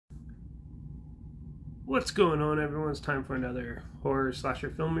What's going on, everyone? It's time for another horror slasher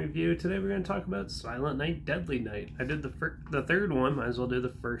film review. Today we're going to talk about Silent Night, Deadly Night. I did the third one, might as well do the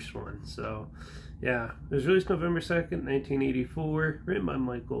first one. So, yeah, it was released November 2nd, 1984, written by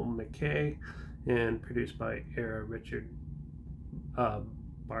Michael McKay, and produced by Richard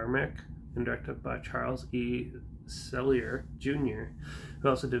Barmek, and directed by Charles E. Sellier Jr., who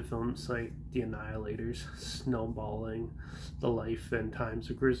also did films like The Annihilators, Snowballing, The Life and Times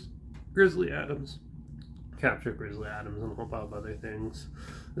of Grizzly Adams, Capture Grizzly Adams, and a whole lot of other things.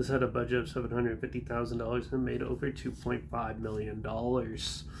 This had a budget of $750,000 and made over $2.5 million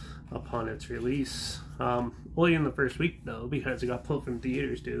upon its release. Only in the first week, though, because it got pulled from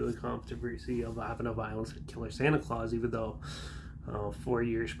theaters due to the controversy of having a violent killer Santa Claus, even though 4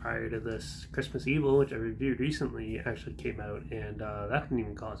 years prior to this, Christmas Evil, which I reviewed recently, actually came out, and that didn't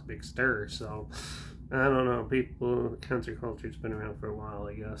even cause a big stir. So I don't know, cancer culture's been around for a while,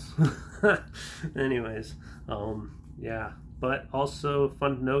 I guess. Anyways, yeah, but also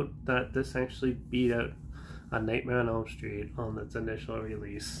fun to note that this actually beat out A Nightmare on Elm Street on its initial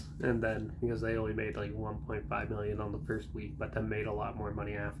release, and then because they only made like 1.5 million on the first week, but then made a lot more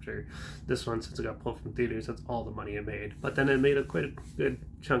money after. This one, since it got pulled from theaters, that's all the money it made, but then it made quite a good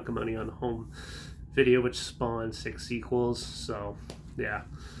chunk of money on home video, which spawned 6 sequels. So yeah,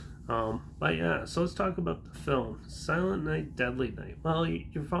 but yeah, so let's talk about the film Silent Night, Deadly Night. Well,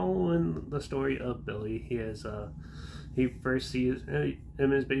 you're following the story of Billy. He first sees him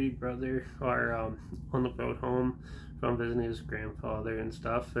and his baby brother are on the road home from visiting his grandfather and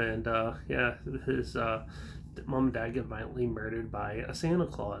stuff, and yeah, his mom and dad get violently murdered by a Santa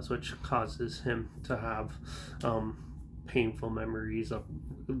Claus, which causes him to have painful memories of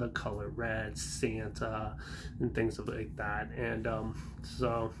the color red, Santa, and things like that. And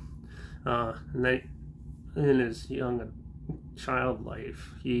in his young child life,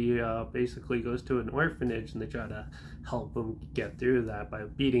 he basically goes to an orphanage, and they try to help him get through that by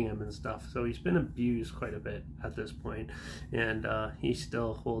beating him and stuff. So he's been abused quite a bit at this point, and he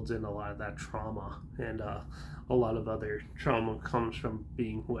still holds in a lot of that trauma, and a lot of other trauma comes from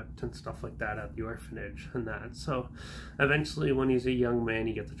being whipped and stuff like that at the orphanage and that. So eventually, when he's a young man,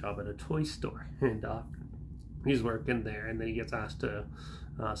 he gets a job at a toy store, and he's working there, and then he gets asked to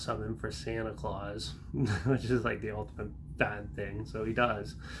sub in for Santa Claus, which is like the ultimate bad thing. So he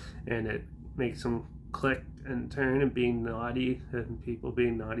does, and it makes him click and turn and being naughty, and people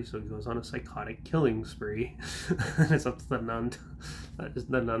being naughty, so he goes on a psychotic killing spree. It's up to the nun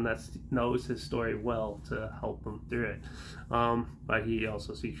that knows his story well to help him through it, but he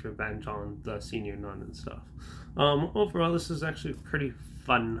also seeks revenge on the senior nun and stuff. Overall, this is actually a pretty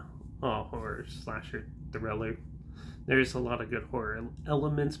fun horror slasher thriller. There's a lot of good horror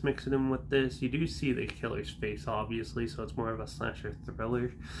elements mixed in with this. You do see the killer's face, obviously, so it's more of a slasher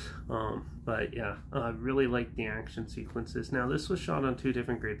thriller. But yeah, I really like the action sequences. Now, this was shot on 2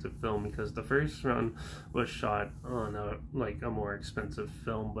 different grades of film, because the first run was shot on a more expensive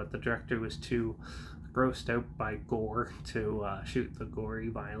film, but the director was too grossed out by gore to shoot the gory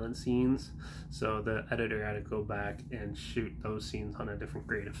violent scenes, so the editor had to go back and shoot those scenes on a different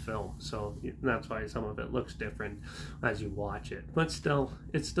grade of film. So that's why some of it looks different as you watch it, but still,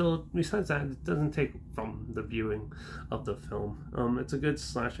 besides that, it doesn't take from the viewing of the film. It's a good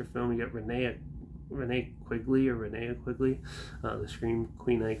slasher film. You get Renee Quigley, the Scream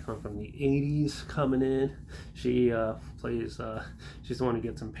Queen icon from the 80s, coming in. She plays, she's the one who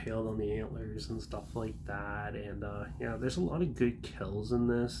gets impaled on the antlers and stuff like that. And yeah, there's a lot of good kills in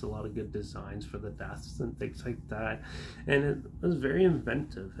this, a lot of good designs for the deaths and things like that. And it was very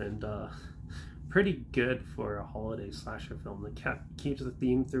inventive and pretty good for a holiday slasher film. That keeps the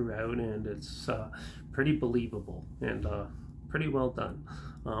theme throughout, and it's pretty believable and pretty well done.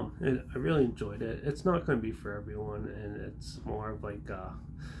 I really enjoyed it. It's not going to be for everyone, and it's more of like a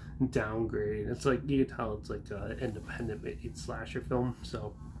downgrade. It's like, you can tell it's like an independent slasher film.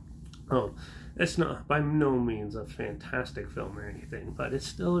 So it's not by no means a fantastic film or anything, but it's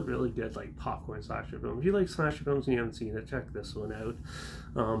still a really good like popcorn slasher film. If you like slasher films and you haven't seen it, check this one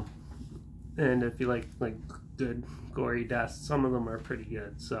out. And if you like good gory deaths, some of them are pretty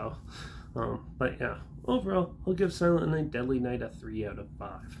good. So but yeah, overall, I'll give Silent Night, Deadly Night a 3 out of 5.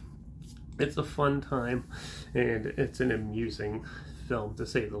 It's a fun time, and it's an amusing film, to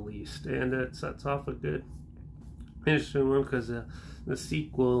say the least, and it sets off a good interesting one, because the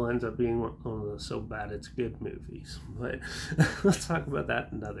sequel ends up being one of the so bad it's good movies. But let's talk about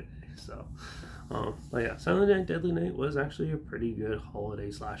that another day. So but yeah, Silent Night, Deadly Night was actually a pretty good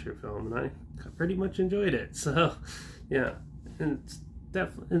holiday slasher film, and I pretty much enjoyed it. So yeah, and it's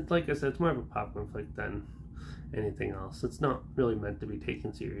definitely, like I said, it's more of a popcorn flick than anything else. It's not really meant to be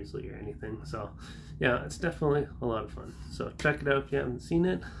taken seriously or anything. So yeah, it's definitely a lot of fun. So check it out if you haven't seen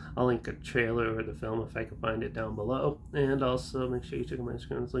it. I'll link a trailer or the film if I can find it down below. And also make sure you check out my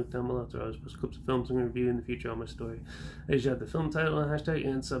Instagram link down below. So I always post clips of films I'm going to review in the future on my story. I usually have the film title and hashtag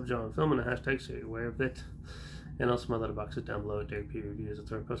and subgenre film and a hashtag so you're aware of it. And also my Letterbox is down below at Derek P Reviews. That's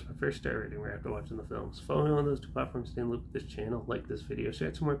where I post my first star rating right after watching the films. Follow me on those two platforms, stay in the loop with this channel, like this video, share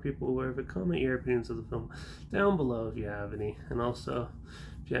it to more people aware of it, comment your opinions of the film down below if you have any. And also,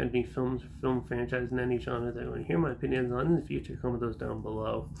 if you have any films or film franchises in any genre that you want to hear my opinions on in the future, comment those down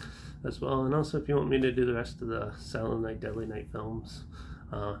below as well. And also if you want me to do the rest of the Silent Night, Deadly Night films,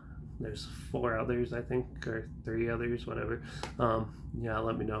 there's 4 others I think, or 3 others, whatever. Yeah,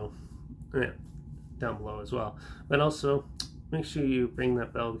 let me know. Yeah, down below as well. But also make sure you ring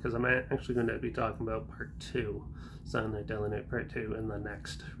that bell because I'm actually going to be talking about part 2, Silent Night, Deadly Night part 2 in the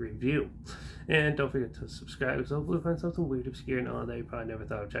next review. And don't forget to subscribe because hopefully you'll find something weird, obscure, and all that you probably never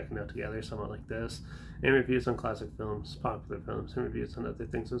thought of checking out together, somewhat like this, and reviews on classic films, popular films, and reviews on other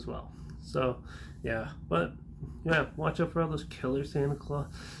things as well. So yeah, but yeah, watch out for all those killer Santa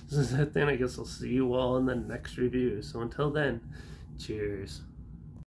Clauses. Then I guess I'll see you all in the next review. So until then, cheers.